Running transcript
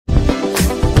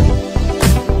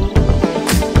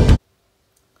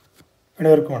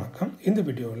அனைவருக்கும் வணக்கம். இந்த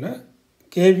வீடியோவில்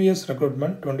KVS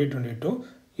Recruitment 2022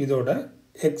 இதோட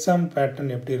எக்ஸாம் பேட்டர்ன்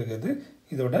எப்படி இருக்குது,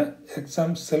 இதோட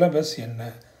எக்ஸாம் சிலபஸ்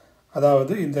என்ன,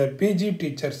 அதாவது இந்த பிஜி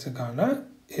டீச்சர்ஸுக்கான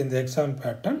இந்த எக்ஸாம்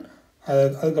பேட்டர்ன்,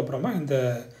 அதுக்கப்புறமா இந்த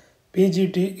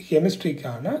பிஜிடி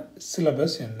கெமிஸ்ட்ரிக்கான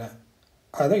சிலபஸ் என்ன,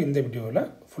 அதை இந்த வீடியோவில்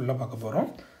ஃபுல்லாக பார்க்க போகிறோம்.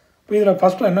 இப்போ இதில்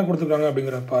ஃபஸ்ட்டில் என்ன கொடுத்துருக்காங்க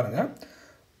அப்படிங்கிறத பாருங்கள்.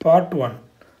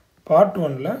 பார்ட்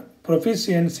ஒனில்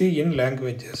ப்ரொஃபிஷியன்சி இன்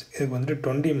லாங்குவேஜஸ், இதுக்கு வந்துட்டு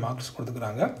 20 மார்க்ஸ்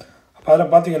கொடுத்துக்கிறாங்க. அப்போ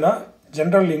அதில் பார்த்தீங்கன்னா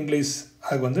ஜென்ரல் இங்கிலீஷ்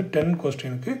அதுக்கு வந்து 10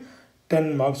 கொஸ்டினுக்கு 10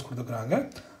 மார்க்ஸ் கொடுத்துக்கிறாங்க.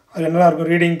 அது என்னென்னா இருக்கும்,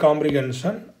 ரீடிங்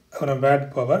காம்ப்ரிஹென்ஷன், அப்புறம் word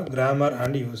power, grammar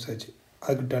and usage,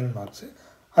 அதுக்கு 10 மார்க்ஸு.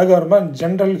 அதுக்கப்புறமா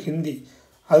ஜென்ரல் ஹிந்தி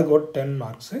அதுக்கு ஒரு 10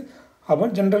 மார்க்ஸு.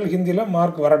 அப்போ ஜென்ரல் ஹிந்தியில்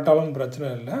மார்க் வரட்டாலும்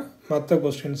பிரச்சனை இல்லை, மற்ற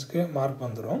கொஸ்டின்ஸுக்கு மார்க்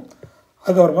வந்துடும்.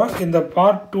 அதுக்கப்புறமா இந்த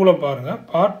பார்ட் 2வில் பாருங்கள்.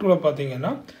 பார்ட் 2வில்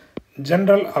பார்த்தீங்கன்னா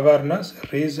ஜென்ரல் அவேர்னஸ்,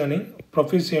 ரீசனிங்,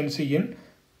 ப்ரொஃபிஷியன்சி இன்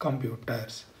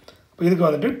கம்ப்யூட்டர்ஸ், இப்போ இதுக்கு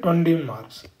வந்துட்டு 20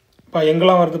 மார்க்ஸ். இப்போ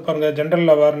எங்கெல்லாம் வருது பாருங்கள்,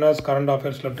 general awareness current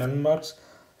அஃபேர்ஸில் 10 marks,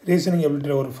 reasoning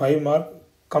எபிலிட்டியில் ஒரு 5 மார்க்,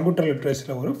 கம்ப்யூட்டர்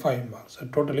லிட்ரேசியில் ஒரு 5 marks,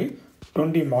 totally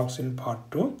 20 marks in part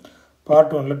 2.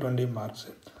 Part 1ல் 20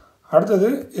 மார்க்ஸு. அடுத்தது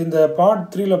இந்த பார்ட்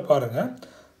 3ல் பாருங்கள்,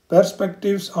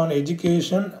 perspectives on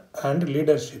education and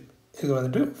leadership, இது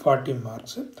வந்துட்டு 40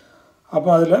 மார்க்ஸு. அப்போ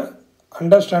அதில்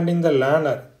அண்டர்ஸ்டாண்டிங் த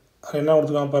லேர்னர், அது என்ன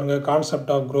கொடுத்துருக்காங்க பாருங்கள்,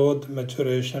 concept of growth,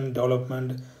 maturation,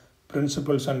 development,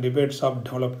 principles and debates of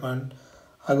development,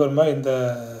 அதுக்கப்புறமா இந்த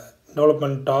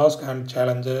டெவலப்மெண்ட் டாஸ்க் அண்ட்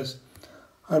சேலஞ்சஸ்,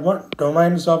 அதுக்கப்புறமா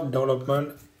domains of development,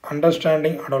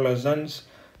 understanding adolescence,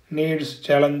 needs,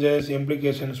 challenges,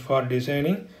 implications for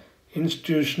designing,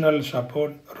 institutional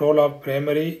support, role of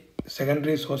primary,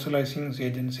 secondary socializing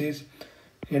agencies,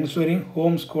 ensuring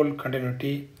homeschool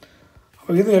continuity.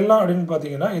 அப்போ இது எல்லாம் அப்படின்னு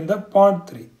பார்த்தீங்கன்னா இந்த part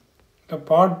 3, இந்த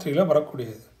பார்ட் 3ல்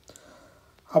வரக்கூடியது.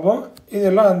 அப்போ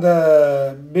இதெல்லாம் அந்த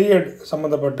பிஎட்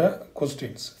சம்மந்தப்பட்ட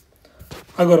கொஸ்டின்ஸ்.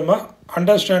 அதுக்கப்புறமா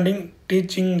அண்டர்ஸ்டாண்டிங்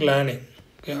டீச்சிங் லேர்னிங்,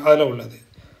 அதில் உள்ளது.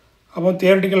 அப்போ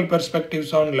தியரிட்டிக்கல்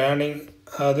பெர்ஸ்பெக்டிவ்ஸ் ஆன் லேர்னிங்,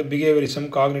 அது பிஹேவியரிசம்,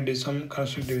 காக்னிட்டிசம்,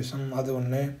 கன்ஸ்ட்ரக்டிவிசம், அது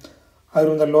ஒன்று. அது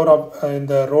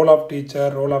இந்த role of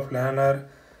teacher, role of learner,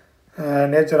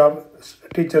 nature of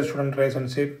teacher student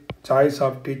relationship, choice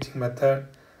of teaching method,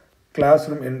 class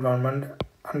room environment,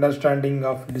 understanding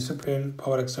of discipline,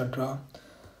 power etcetera,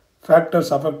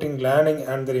 factors affecting learning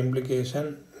and their implication,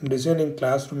 designing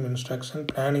classroom instruction,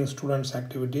 planning students'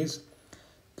 activities,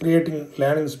 creating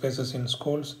learning spaces in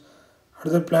schools,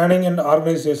 அடுத்து planning and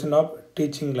organization of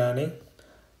teaching learning,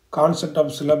 concept of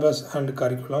syllabus and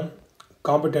curriculum,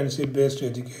 competency-based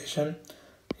education,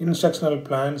 instructional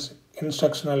plans,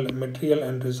 instructional material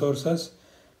and resources,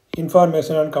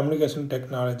 information and communication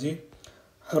technology,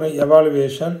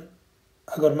 evaluation,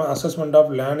 assessment of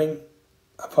learning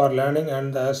for learning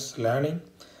and as learning,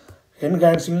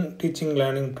 enhancing teaching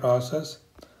learning process,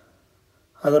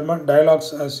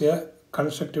 dialogues as a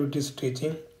constructivist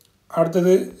teaching.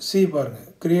 அடுத்தது C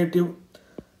பாருங்கள், creative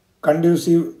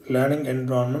conducive learning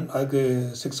environment, அதுக்கு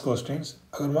 6 questions.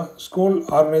 அதுக்கப்புறமா school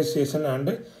organisation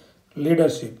and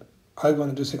leadership, அதுக்கு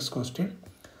வந்துட்டு 6 question.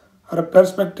 அப்புறம்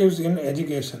perspectives in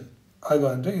education, அதுக்கு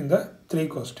வந்துட்டு இந்த 3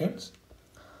 கொஸ்டின்ஸ்.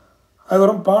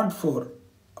 அதுக்கப்புறம் பார்ட் 4.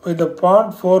 அப்போ இந்த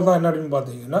பார்ட் 4 தான் என்ன அப்படின்னு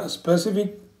பார்த்தீங்கன்னா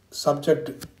ஸ்பெசிஃபிக் சப்ஜெக்ட்,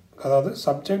 அதாவது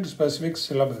சப்ஜெக்ட் ஸ்பெசிஃபிக்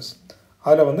சிலபஸ்,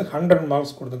 அதில் வந்து 100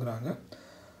 மார்க்ஸ் கொடுத்துக்கிறாங்க.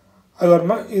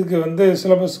 அதுக்கப்புறமா இதுக்கு வந்து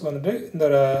சிலபஸ்க்கு வந்துட்டு இந்த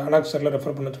அனாக்சரில்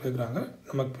ரெஃபர் பண்ண சொல்லியிருக்கிறாங்க.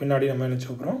 நமக்கு பின்னாடி நம்ம என்ன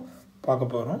சொல்கிறோம்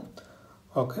பார்க்க போகிறோம்.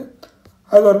 ஓகே.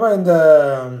 அதுக்கப்புறமா இந்த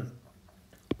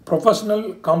ப்ரொஃபஷ்னல்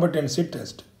காம்படென்சி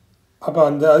டெஸ்ட், அப்போ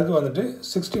அதுக்கு வந்துட்டு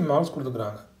 60 மார்க்ஸ்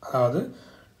கொடுத்துக்கிறாங்க. அதாவது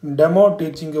டெமோ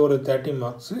டீச்சிங்கு ஒரு 30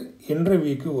 மார்க்ஸு,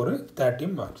 இன்டர்வியூக்கு ஒரு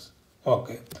 30 மார்க்ஸ்.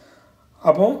 ஓகே.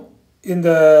 அப்போது இந்த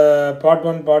பார்ட்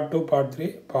 1, பார்ட் 2, பார்ட் 3,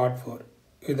 பார்ட் 4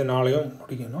 இது 4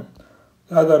 முடிக்கணும்.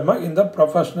 அதுக்கப்புறமா இந்த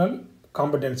ப்ரொஃபஷ்னல்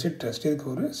காம்படென்சி டெஸ்ட், இதுக்கு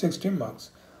ஒரு 60 மார்க்ஸ்.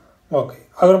 ஓகே.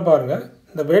 அப்புறம் பாருங்கள்,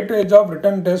 இந்த weightage of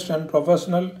written test and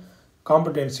professional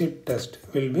competency test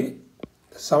will be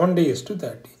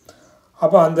 70:30.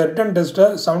 அப்போ அந்த ரிட்டன் டெஸ்ட்டை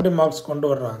 70 மார்க்ஸ் கொண்டு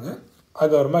வர்றாங்க.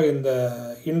 அதுக்கப்புறமா இந்த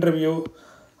இன்டர்வியூ,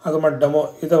 அதுக்கப்புறமா டெமோ,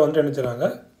 இதை வந்து நினச்சிடுறாங்க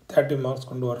 30 மார்க்ஸ்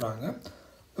கொண்டு வர்றாங்க.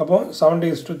 அப்போது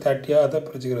 70:30 அதை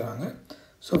பிரிச்சுக்கிறாங்க.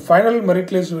 So final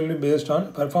merit list will be based on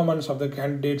performance of the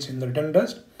candidates in the written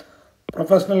test,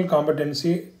 professional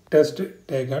competency test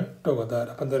taken together.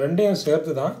 அப்போ இந்த ரெண்டையும்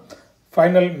சேர்த்து தான்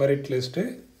ஃபைனல் மெரிட் லிஸ்ட்டு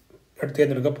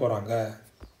தேர்ந்தெடுக்க போகிறாங்க.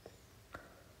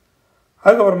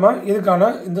 அதுக்கப்புறமா இதுக்கான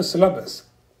இந்த சிலபஸ்,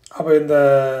 அப்போ இந்த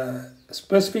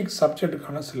ஸ்பெசிஃபிக்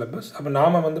சப்ஜெக்டுக்கான சிலபஸ். அப்போ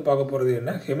நாம் வந்து பார்க்க போகிறது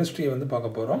என்ன, கெமிஸ்ட்ரியை வந்து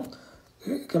பார்க்க போகிறோம்.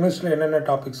 கெமிஸ்ட்ரியில் என்னென்ன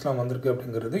டாபிக்ஸ்லாம் வந்திருக்கு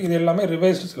அப்படிங்கிறது, இது எல்லாமே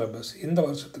ரிவைஸ்டு சிலபஸ், இந்த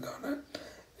வருஷத்துக்கான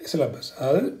சிலபஸ்,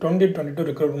 அதாவது 2022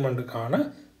 ரெக்ரூட்மெண்ட்டுக்கான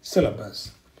சிலபஸ்.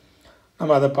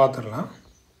 நம்ம அதை பார்த்துடலாம்.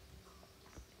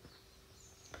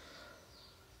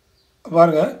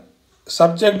 பாருங்கள்,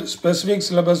 subject specific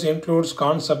syllabus includes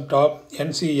concept of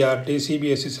NCERT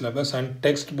CBSE syllabus and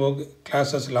textbook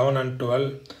classes 11 and 12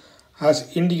 as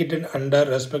indicated under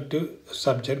respective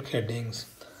subject headings.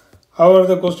 However,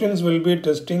 the questions will be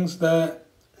testing the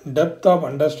depth of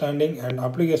understanding and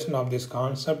application of this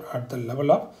concept at the level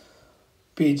of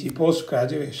PG post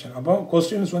graduation. அப்போ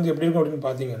questions வந்து எப்படி இருக்கும் அப்படின்னு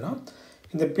பார்த்தீங்கன்னா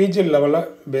இந்த PG லெவலில்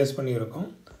base பண்ணி இருக்கும்.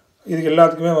 இதுக்கு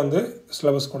எல்லாத்துக்குமே வந்து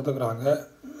சிலபஸ் கொடுத்துக்கிறாங்க.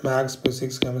 Maths,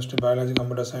 physics, chemistry, biology,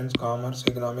 computer science, commerce,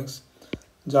 economics,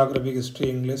 geography, history,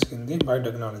 English, Hindi,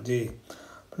 biotechnology.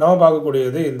 நம்ம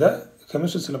பார்க்கக்கூடியது இந்த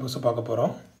கெமிஸ்ட்ரி சிலபஸை பார்க்க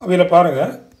போகிறோம். இதில்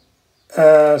பாருங்கள்,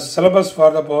 syllabus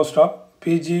for the post of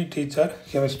PG teacher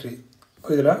chemistry.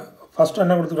 இதில் ஃபஸ்ட்டு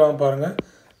என்ன கொடுத்துருவாங்க பாருங்கள்,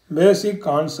 basic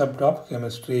concept of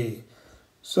chemistry.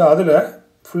 So அதில்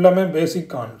ஃபுல்லாமே பேசிக்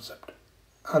கான்செப்ட்,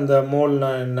 அந்த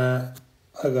மோல்னா என்ன,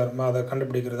 அதுக்கப்புறமா அதை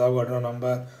கண்டுபிடிக்கிறது அவோகாட்ரோ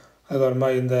நம்பர்,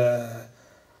 அதுக்கப்புறமா இந்த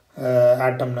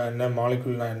ஆட்டம்னா என்ன,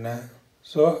 மாலிகுல்னா என்ன,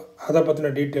 ஸோ அதை பற்றின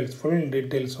டீட்டெயில்ஸ், ஃபுல்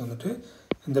டீட்டெயில்ஸ் வந்துட்டு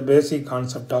இந்த பேசிக்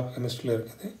கான்செப்ட் ஆஃப் கெமிஸ்ட்ரியில்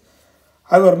இருக்குது.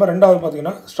 அதுக்கப்புறமா ரெண்டாவது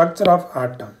பார்த்திங்கன்னா ஸ்ட்ரக்சர் ஆஃப்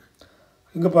ஆட்டம்.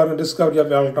 இங்கே பாருங்கள், Discovery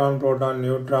of electron, proton,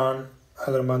 neutron,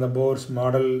 அதுக்கப்புறமா அந்த போர்ஸ்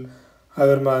மாடல்,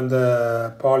 அதுக்கப்புறமா அந்த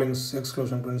பாலிங்ஸ்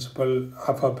exclusion principal,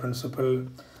 ஆஃபா principal,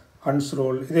 Hans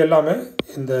rule, இது எல்லாமே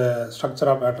இந்த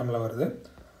ஸ்ட்ரக்சர் ஆஃப் ஆட்டமில் வருது.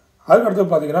 அதுக்கடுத்து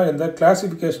பார்த்திங்கன்னா இந்த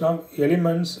classification of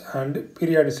elements and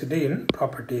periodicity in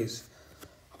properties.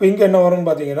 அப்போ இங்கே என்ன வரும்னு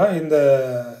பார்த்தீங்கன்னா இந்த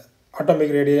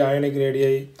atomic ரேடியை, ionic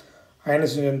ரேடியை,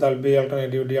 ionisation enthalpy,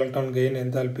 ஆல்டர்னேட்டிவிட்டி, electron gain,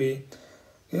 enthalpy,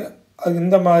 அது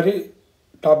இந்த மாதிரி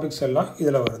டாபிக்ஸ் எல்லாம்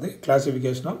இதில் வருது.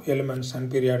 Classification of elements and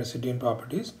periodicity in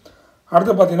properties.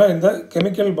 அடுத்து பார்த்திங்கன்னா இந்த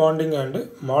chemical bonding and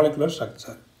molecular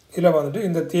structure. இதில் வந்துட்டு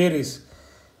இந்த தியரிஸ்,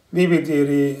 பிபி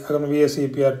தியரி, அதுக்கப்புறம்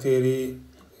விஎஸ்சிபிஆர் தியரி,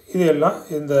 இது எல்லாம்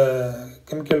இந்த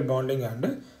கெமிக்கல் பாண்டிங் அண்டு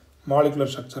மாலிகுலர்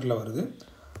ஸ்ட்ரக்சரில் வருது.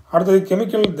 அடுத்தது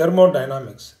கெமிக்கல்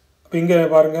தெர்மோடைனாமிக்ஸ். இப்போ இங்கே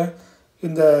பாருங்கள்,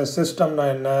 இந்த சிஸ்டம்னா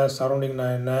என்ன, சரௌண்டிங்னா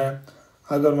என்ன,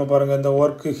 அதுக்கப்புறமா பாருங்கள் இந்த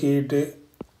work, heat,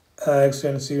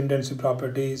 extensive intensive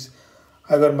properties,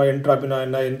 அதுக்கப்புறமா என்ட்ராபினா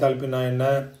என்ன, என்தால்பினா என்ன,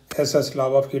 SS law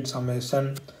of heat summation,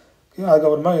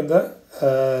 அதுக்கப்புறமா இந்த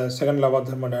second law of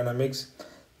thermodynamics,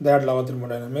 third law of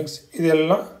thermodynamics, இது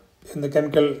எல்லாம் இந்த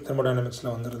கெமிக்கல்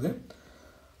தெர்மோடைனாமிக்ஸில் வந்துடுது.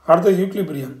 அடுத்தது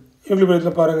யூக்லிபிரியம்.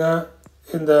 யூக்லிபிரியத்தில் பாருங்கள்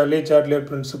இந்த லீ சாட்லியர்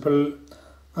பிரின்சிபல்,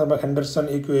 அதுக்கப்புறமா ஹெண்டர்சன்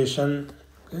ஈக்குவேஷன்,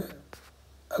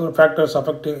 அதுக்கப்புறம் ஃபேக்டர்ஸ்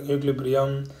அஃபெக்டிங்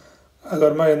யூக்லிபிரியம்,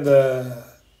 அதுக்கப்புறமா இந்த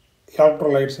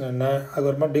எலக்ட்ரோலைட்ஸ் என்ன,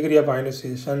 அதுக்கப்புறமா டிகிரி ஆஃப்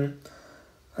அயனைசேஷன்,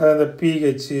 இந்த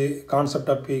பிஹெச்,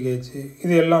 கான்செப்ட் ஆஃப் பிஹெச்,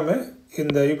 இது எல்லாமே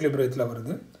இந்த யூக்லிபிரியத்தில்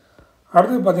வருது.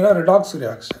 அடுத்தது பார்த்திங்கன்னா redox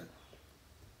reaction,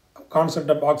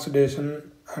 concept of oxidation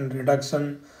and reduction,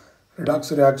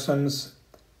 redox reactions,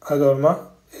 அதுக்கப்புறமா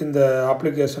இந்த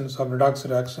அப்ளிகேஷன்ஸ் ஆஃப் ரிடாக்ஸ்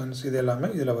ரியாக்ஷன்ஸ், இது எல்லாமே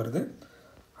இதில் வருது.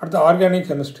 அடுத்து organic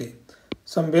chemistry,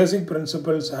 some basic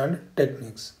principles and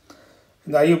techniques.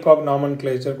 இந்த ஐயூபாக்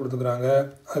நாமன்க்ளேச்சர் கொடுத்துக்கிறாங்க.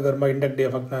 அதுக்கப்புறமா இண்டக்டிவ்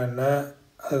எஃபெக்ட்னா என்ன,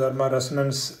 அதுக்கப்புறமா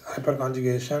resonance, hyper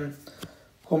conjugation,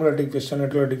 ஹோமோலிட்டிக் fission,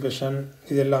 ஹெட்ரோலிட்டிக் fission,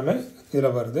 இது எல்லாமே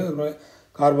இதில் வருது. அதுக்கப்புறம்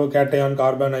Carabao cation,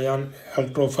 carbon ion,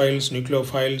 electrophiles,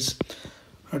 nucleophiles,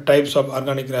 types of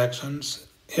organic reactions,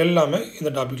 எல்லாமே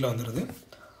இந்த டாப்பிக்கில் வந்துடுது.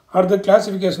 அடுத்து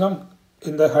கிளாசிஃபிகேஷன் ஆஃப்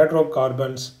இந்த ஹைட்ரோ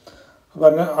கார்பன்ஸ்.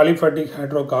 பாருங்கள், அலிஃபேட்டிக்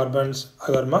ஹைட்ரோ கார்பன்ஸ்,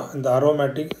 அதுக்கப்புறமா இந்த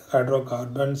அரோமேட்டிக் ஹைட்ரோ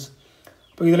கார்பன்ஸ்.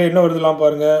 இப்போ இதில் என்ன வருதுலாம்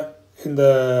பாருங்கள், இந்த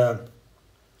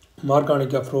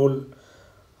மார்கானிக் ஆஃப் ரூல்,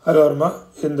 அதுக்கப்புறமா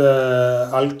இந்த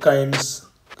அல்கைன்ஸ்,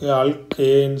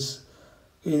 அல்கேன்ஸ்,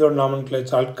 இதோட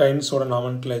நாமன்க்ளேச்சர், அல்கைன்ஸோட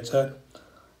நாமன்க்ளேச்சர்,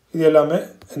 இது எல்லாமே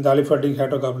இந்த அலிஃபேட்டிக்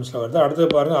ஹைட்ரோ கார்பன்ஸில் வருது.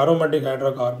 அடுத்து பாருங்கள் அரோமேட்டிக்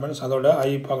ஹைட்ரோ கார்பன்ஸ், அதோட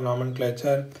IUPAC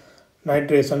nomenclature,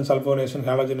 nitration, sulphonation,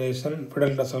 ஹாலோஜினேஷன்,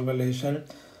 Fidel டெசல்ஃபைலேஷன்,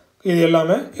 இது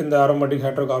எல்லாமே இந்த அரோமேட்டிக்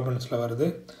ஹைட்ரோ கார்பன்ஸில் வருது.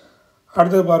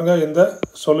 அடுத்தது பாருங்கள் இந்த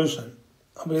சொல்யூஷன்.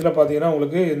 அப்போ இதில் பார்த்தீங்கன்னா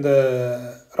உங்களுக்கு இந்த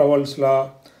ரவல்ஸ் லா,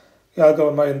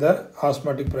 அதுக்கப்புறமா இந்த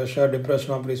osmotic pressure,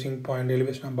 depression of freezing point,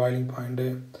 elevation of boiling point,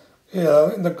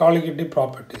 அதாவது இந்த காலிகேட்டிவ்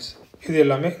ப்ராப்பர்ட்டிஸ், இது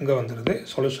எல்லாமே இங்கே வந்துடுது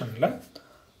சொல்யூஷனில்.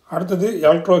 அடுத்தது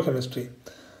electro chemistry,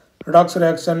 redox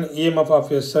reaction, EMF of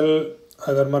a செல்,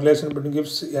 அதுக்கப்புறமா relation between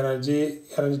gives energy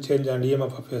change and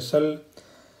EMF of a செல்,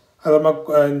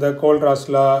 அதுக்கப்புறமா இந்த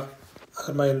கோல்ட்ராஸ்லா,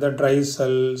 அதுக்கப்புறமா இந்த ட்ரை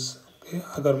செல்ஸ்,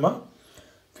 அதுக்கப்புறமா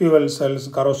ஃபியூவல் செல்ஸ்,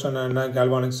 கரோஷன் என்ன,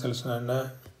 கேல்வானிக் செல்ஸ் என்ன,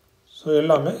 ஸோ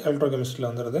எல்லாமே எலக்ட்ரோ கெமிஸ்ட்ரியில்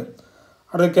வந்துடுது.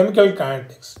 அடுத்து chemical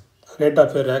kinetics, rate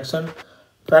of a reaction,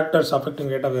 factors affecting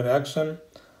rate of a reaction,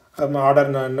 அதுக்கப்புறமா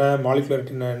ஆர்டர்னா என்ன,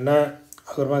 மாலிகுலரிட்டினா என்ன,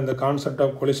 அதுக்கப்புறமா இந்த concept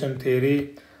of collision theory,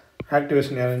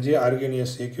 activation energy,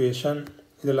 ஆர்கேனியஸ் equation,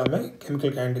 இது எல்லாமே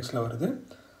கெமிக்கல் கைனடிக்ஸில் வருது.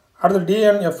 அடுத்து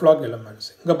டிஎன்எஃப் லாக் எலிமெண்ட்ஸ்.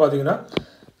 இங்கே பார்த்தீங்கன்னா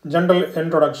ஜென்ரல்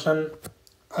இன்ட்ரொடக்ஷன்,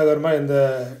 அதுக்கப்புறமா இந்த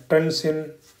trends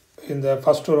in the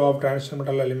first row of transition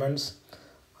metal elements,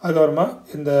 அதுக்கப்புறமா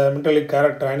இந்த metallic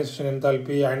character, ionization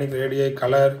enthalpy, ionic radii,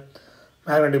 color,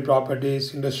 magnetic properties,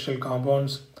 industrial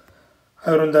compounds,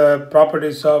 அதுக்கப்புறம் இந்த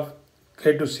properties of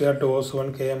K2Cr2O1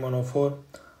 KM1O4,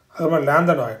 அதுக்கப்புறமா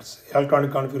lanthanoids,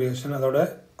 electronic configuration, அதோட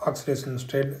oxidation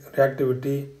state,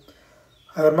 reactivity,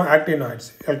 அதுக்கப்புறமா actinoids,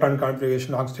 electronic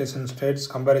configuration, oxidation states,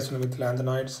 comparison with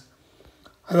lanthanoids,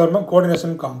 அதுக்கப்புறமா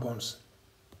coordination compounds.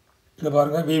 இந்த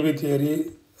பாருங்கள் VB theory,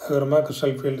 அதுக்கப்புறமா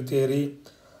crystal field theory,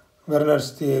 வெர்னர்ஸ்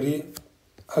theory,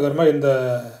 அதுக்கப்புறமா இந்த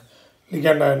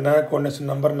லிகேண்டா என்ன,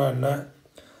 கோஆர்டினேஷன் நம்பர்னா என்ன,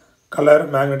 கலர்,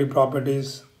 மேக்னெட்டிக்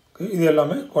ப்ராப்பர்ட்டிஸ், இது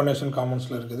எல்லாமே கோஆர்டினேஷன்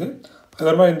காம்பவுண்ட்ஸில் இருக்குது.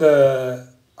 அதுக்கப்புறமா இந்த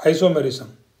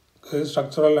isomerism,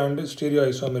 structural and stereo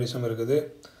isomerism இருக்குது.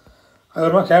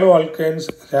 அதுக்கப்புறமா ஹேலோ ஆல்கைன்ஸ்,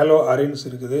 ஹேலோ அரின்ஸ்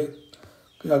இருக்குது.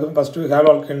 அதுக்கப்புறம் ஃபஸ்ட்டு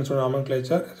ஹேலோ ஆல்கைன்ஸோட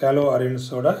நாமென்க்ளேச்சர், ஹேலோ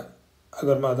அரின்ஸோட,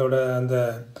 அதுக்கப்புறமா அதோட அந்த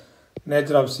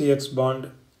நேச்சர் ஆஃப் CX பாண்ட்,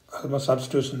 அதுக்கப்புறமா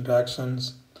சப்ஸ்டியூஷன் ரியாக்ஷன்ஸ்,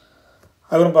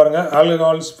 அதுக்கப்புறம் பாருங்கள்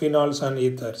ஆல்கஹால்ஸ், ஃபீனால்ஸ் அண்ட்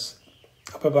ஈத்தர்ஸ்.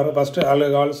 அப்போ பாருங்கள் ஃபஸ்ட்டு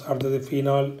ஆல்கஹால்ஸ், அடுத்தது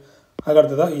ஃபீனால், அதுக்கு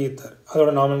அடுத்ததாக ஈத்தர்,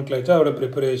 அதோட நாமென்க்ளேச்சர், அதோட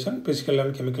preparation, physical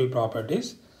and chemical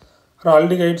properties. அப்புறம்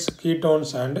ஆல்டிகைட்ஸ்,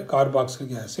 ketones and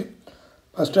carboxylic acid.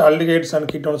 First ஆல்டிகைட்ஸ் and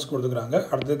ketones கொடுத்துக்கிறாங்க,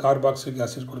 அடுத்தது கார்பாக்சிலிக்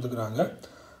ஆசிட் கொடுத்துக்கிறாங்க.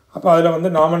 அப்போ அதில்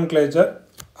வந்து நாமென்க்ளேச்சர்,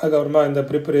 அதுக்கப்புறமா இந்த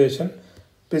preparation,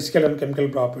 physical and chemical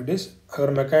properties,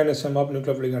 அதுக்கப்புறம் மெக்கானிசம் ஆஃப்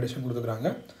நியூக்ளியோஃபிலிக் அடிஷன் கொடுத்துக்கிறாங்க.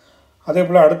 அதே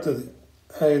போல் அடுத்தது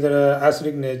இதில்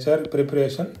acidic nature,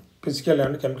 preparation, physical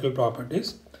and chemical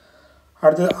properties.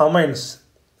 அடுத்தது amines,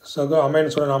 so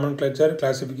அமைன்ஸோட nomenclature,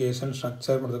 classification,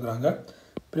 structure கொடுத்துக்கிறாங்க.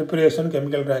 Preparation,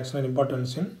 chemical reaction and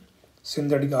importance in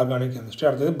synthetic organic chemistry.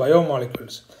 அடுத்தது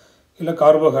பயோமாலிகுல்ஸ், இல்லை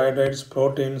carbohydrates,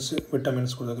 proteins,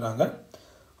 vitamins கொடுத்துக்கிறாங்க.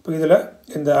 இப்போ இதில்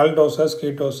இந்த ஆல்டோசஸ்,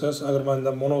 கீட்டோசஸ், அதுக்கப்புறமா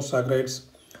இந்த மோனோசாக்ரைட்ஸ்,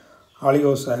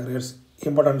 ஆலியோசாக்ரைட்ஸ்,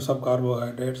 இம்பார்ட்டன்ஸ் ஆஃப்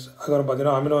கார்போஹைட்ரேட்ஸ், அதுக்கப்புறம்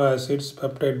பார்த்தீங்கன்னா amino acids,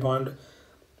 peptide bond,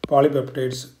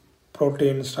 polypeptides,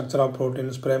 protein, structure of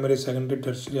proteins, primary, secondary,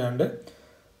 tertiary and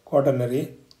quaternary,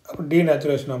 அப்புறம்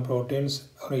டீநேச்சுரேஷன் ஆஃப் ப்ரோட்டீன்ஸ்,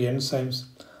 அப்புறம் என்சைம்ஸ்,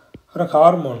 அப்புறம்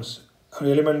ஹார்மோன்ஸ்,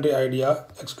 அப்புறம் எலிமெண்ட்ரி ஐடியா,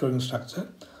 எக்ஸ்க்ளூடிங் ஸ்ட்ரக்சர்.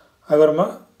 அதுக்கப்புறமா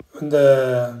இந்த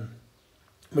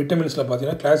விட்டமின்ஸில்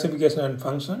பார்த்தீங்கன்னா கிளாசிஃபிகேஷன் அண்ட்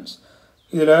ஃபங்க்ஷன்ஸ்,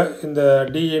 இதில் இந்த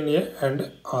DNA அண்ட்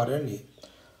RNA.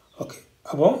 ஓகே,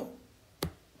 அப்போது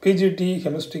PGT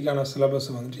கெமிஸ்ட்ரிக்கான சிலபஸ்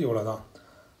வந்துட்டு இவ்வளோ தான்.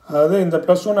 அதாவது இந்த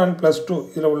 +1 அண்ட் +2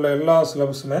 இதில் உள்ள எல்லா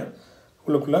சிலபஸுமே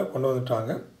உள்ளுக்குள்ளே கொண்டு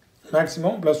வந்துட்டாங்க.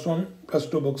 மேக்ஸிமம் +1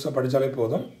 +2 புக்ஸை படித்தாலே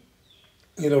போதும்,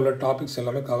 இதில் உள்ள டாபிக்ஸ்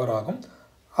எல்லாமே கவர் ஆகும்.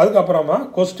 அதுக்கப்புறமா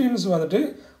கொஸ்டின்ஸ் வந்துட்டு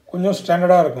கொஞ்சம்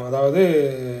ஸ்டாண்டர்டாக இருக்கும், அதாவது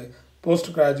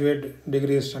போஸ்ட் கிராஜுவேட்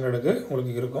டிகிரி ஸ்டாண்டர்டுக்கு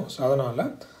உங்களுக்கு இருக்கும். ஸோ அதனால்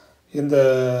இந்த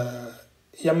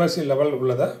MSc லெவல்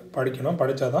உள்ளதை படிக்கணும்,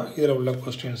 படித்தா தான் இதில் உள்ள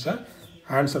கொஸ்டின்ஸை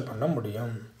ஆன்சர் பண்ண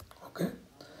முடியும். ஓகே,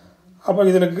 அப்போ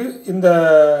இதற்கு இந்த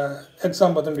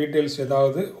எக்ஸாம் பற்றின டீட்டெயில்ஸ்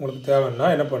ஏதாவது உங்களுக்கு தேவைன்னா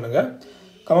என்ன பண்ணுங்கள்,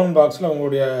 கமெண்ட் பாக்ஸில்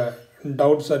உங்களுடைய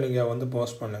டவுட்ஸை நீங்கள் வந்து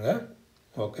போஸ்ட் பண்ணுங்கள்.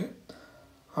 Okay,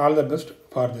 all the best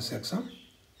for this exam.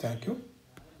 Thank you.